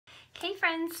Hey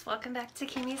friends, welcome back to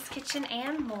Kimmy's Kitchen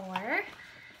and More.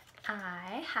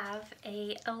 I have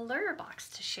a Allure box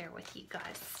to share with you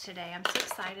guys today. I'm so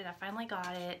excited, I finally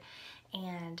got it,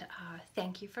 and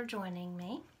thank you for joining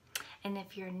me. And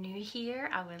if you're new here,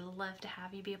 I would love to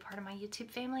have you be a part of my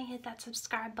YouTube family. Hit that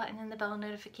subscribe button and the bell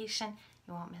notification.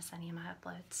 You won't miss any of my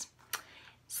uploads.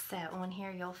 So on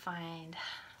here you'll find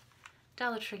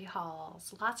Dollar Tree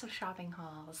hauls, lots of shopping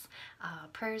hauls,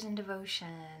 prayers and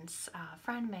devotions,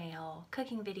 friend mail,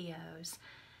 cooking videos,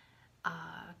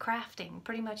 crafting,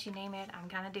 pretty much you name it, I'm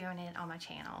kind of doing it on my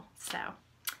channel. So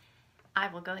I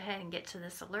will go ahead and get to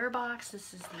this Allure box.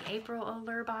 This is the April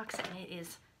Allure box and it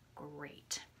is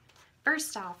great.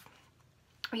 First off,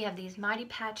 we have these Mighty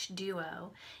Patch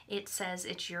Duo. It says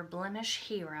it's your blemish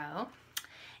hero,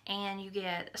 and you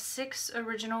get 6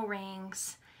 original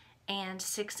rings and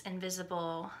 6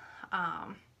 invisible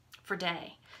for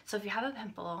day. So if you have a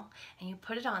pimple and you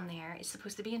put it on there, it's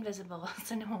supposed to be invisible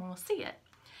so no one will see it.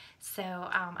 So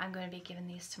I'm going to be giving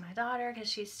these to my daughter because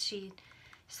she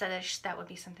said that would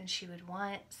be something she would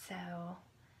want. So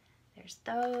there's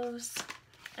those.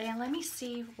 And let me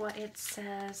see what it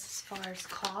says as far as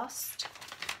cost.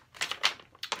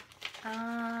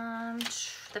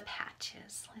 The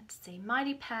patches. Let's see.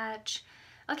 Mighty Patch.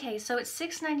 Okay, so it's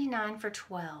 $6.99 for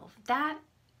 12. That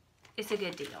is a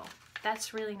good deal.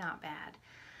 That's really not bad.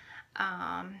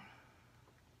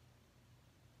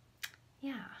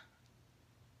 Yeah.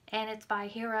 And it's by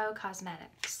Hero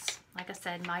Cosmetics. Like I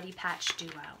said, Mighty Patch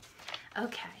Duo.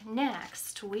 Okay,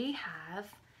 next we have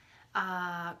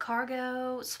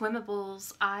Cargo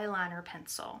Swimmables Eyeliner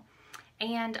Pencil.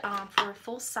 And for a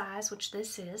full size, which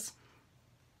this is,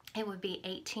 it would be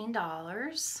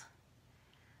 $18.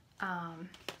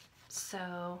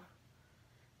 So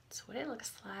that's what it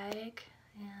looks like,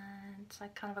 and it's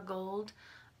like kind of a gold.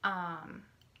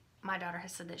 My daughter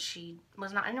has said that she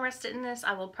was not interested in this.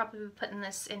 I will probably be putting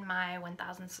this in my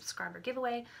 1,000 subscriber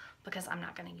giveaway because I'm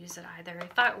not going to use it either.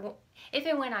 If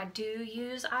and when I do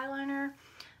use eyeliner,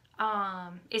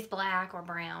 it's black or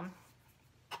brown.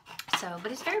 So,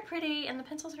 but it's very pretty, and the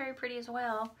pencil's very pretty as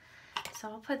well. So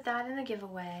I'll put that in the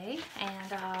giveaway.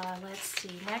 And let's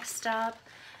see, next up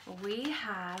we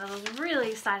have, I was really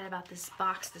excited about this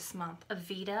box this month,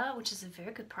 Avita, which is a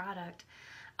very good product.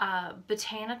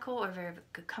 Botanical, or very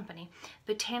good company,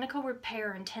 Botanical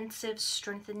Repair Intensive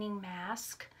Strengthening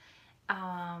Mask.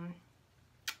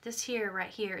 This here,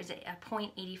 right here, is a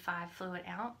 0.85 fluid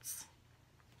ounce.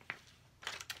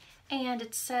 And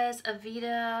it says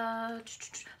Avita,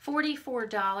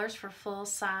 $44 for full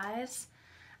size.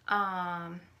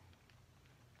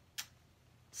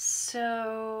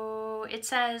 So it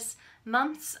says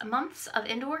months of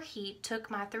indoor heat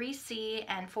took my 3C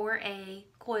and 4A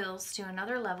coils to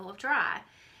another level of dry.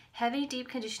 Heavy deep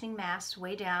conditioning masks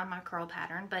weigh down my curl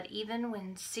pattern, but even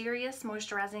when serious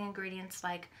moisturizing ingredients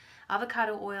like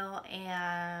avocado oil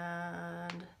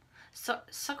and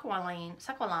sucqualane,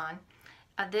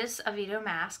 this Avita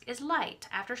mask is light.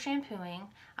 After shampooing,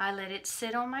 I let it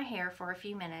sit on my hair for a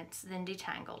few minutes, then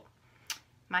detangled.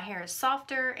 My hair is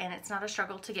softer and it's not a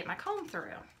struggle to get my comb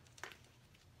through.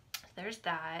 There's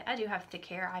that. I do have thick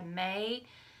hair. I may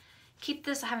keep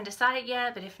this. I haven't decided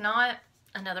yet, but if not,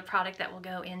 another product that will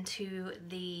go into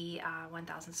the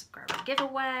 1,000 subscriber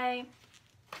giveaway.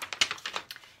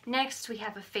 Next, we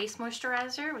have a face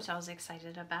moisturizer, which I was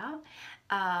excited about.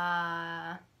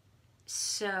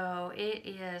 So it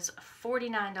is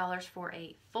 $49 for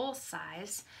a full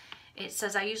size. It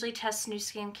says I usually test new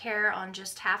skincare on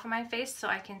just half of my face so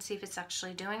I can see if it's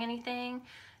actually doing anything.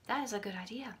 That is a good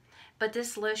idea. But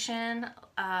this lotion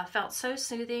felt so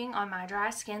soothing on my dry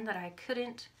skin that I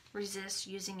couldn't resist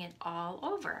using it all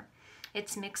over.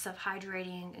 It's a mix of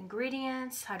hydrating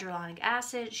ingredients, hyaluronic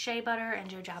acid, shea butter, and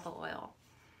jojoba oil.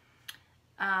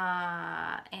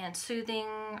 And soothing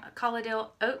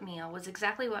collodial oatmeal was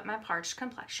exactly what my parched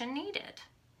complexion needed.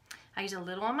 I use a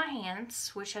little on my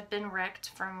hands, which have been wrecked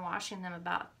from washing them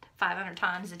about 500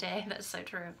 times a day. That's so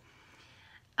true.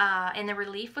 And the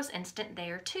relief was instant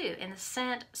there too. And the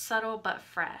scent, subtle but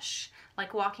fresh,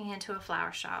 like walking into a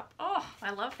flower shop. Oh,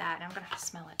 I love that. And I'm going to have to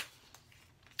smell it.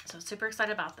 So super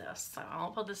excited about this. So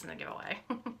I'll put this in the giveaway.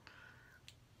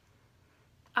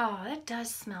 Oh, that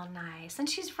does smell nice. And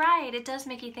she's right. It does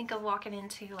make you think of walking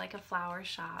into like a flower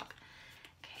shop.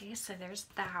 Okay, so there's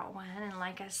that one. And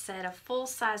like I said, a full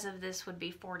size of this would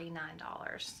be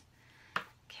 $49.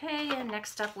 Okay, and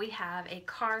next up we have a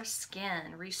Car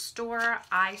Skin Restore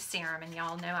Eye Serum. And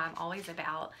y'all know I'm always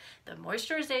about the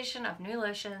moisturization of new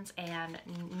lotions and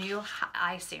new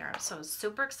eye serums. So I was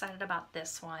super excited about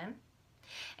this one.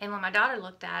 And when my daughter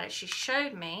looked at it, she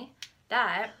showed me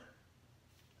that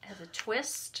it has a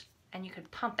twist and you could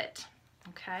pump it.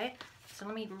 Okay, so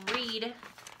let me read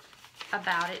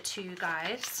about it to you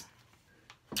guys.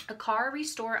 A Car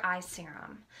Restore Eye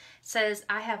Serum says,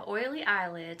 I have oily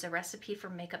eyelids, a recipe for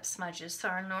makeup smudges, so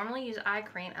I normally use eye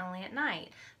cream only at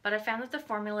night, but I found that the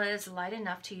formula is light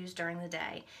enough to use during the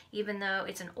day. Even though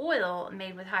it's an oil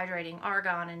made with hydrating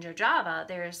argan and jojoba,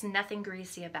 there is nothing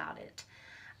greasy about it.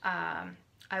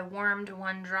 I warmed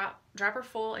one dropper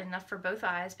full, enough for both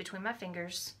eyes, between my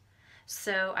fingers,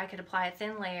 so I could apply a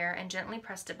thin layer and gently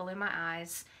pressed it below my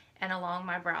eyes and along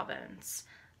my brow bones.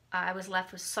 I was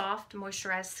left with soft,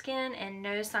 moisturized skin and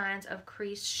no signs of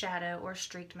creased shadow or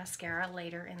streaked mascara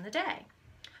later in the day.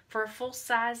 For a full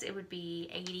size, it would be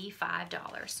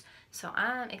 $85. So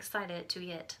I'm excited to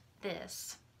get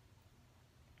this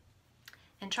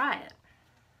and try it.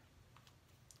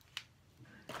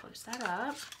 Close that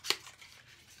up.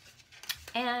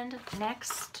 And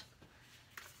next,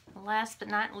 last but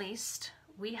not least,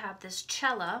 we have this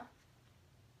Cella,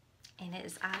 and it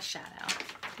is eyeshadow.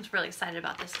 I was really excited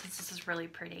about this because this is really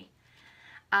pretty.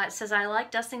 It says, I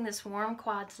like dusting this warm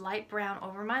quads light brown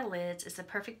over my lids. It's a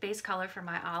perfect base color for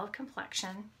my olive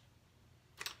complexion.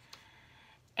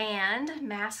 And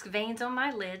mask veins on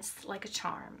my lids like a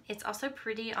charm. It's also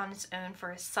pretty on its own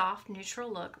for a soft,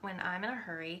 neutral look when I'm in a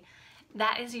hurry.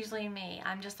 That is usually me.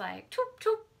 I'm just like, choop,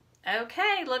 choop.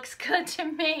 Okay, looks good to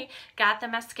me. Got the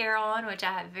mascara on, which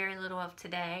I have very little of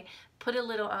today. Put a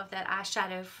little of that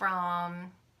eyeshadow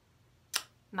from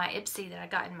my Ipsy that I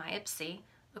got in my Ipsy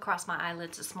across my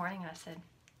eyelids this morning, and I said,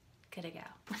 good to go.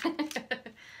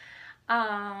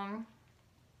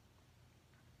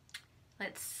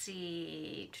 Let's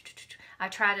see. I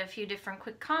tried a few different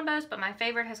quick combos, but my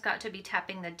favorite has got to be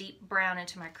tapping the deep brown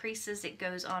into my creases. It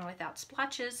goes on without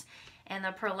splotches, and the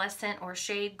pearlescent or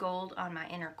shade gold on my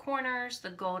inner corners. The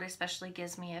gold especially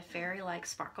gives me a fairy-like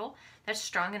sparkle that's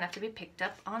strong enough to be picked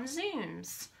up on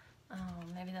zooms. Oh,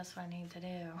 maybe that's what I need to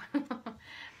do.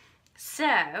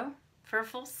 So, for a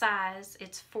full size,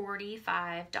 it's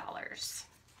 $45.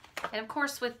 And of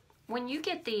course, when you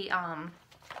get the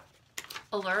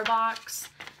Allure box,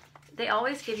 they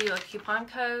always give you a coupon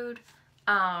code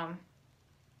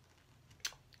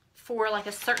for like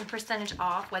a certain percentage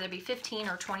off, whether it be 15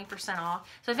 or 20% off.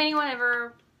 So if anyone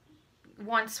ever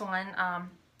wants one,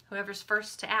 whoever's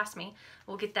first to ask me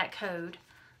will get that code,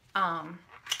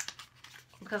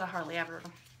 because I hardly ever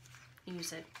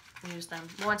use them.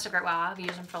 Once in a great while, I've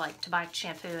used them for like to buy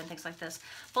shampoo and things like this.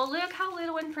 But look how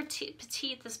little and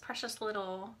petite this precious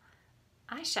little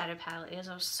eyeshadow palette is.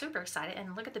 I was super excited,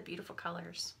 and look at the beautiful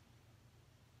colors.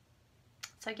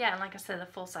 So yeah, and like I said, the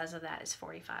full size of that is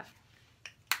 $45.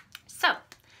 So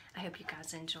I hope you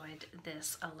guys enjoyed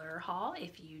this Allure haul.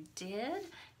 If you did,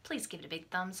 please give it a big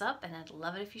thumbs up, and I'd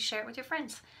love it if you share it with your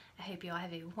friends. I hope you all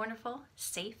have a wonderful,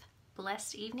 safe,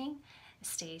 blessed evening.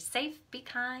 Stay safe, be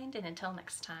kind, and until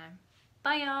next time,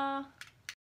 bye y'all.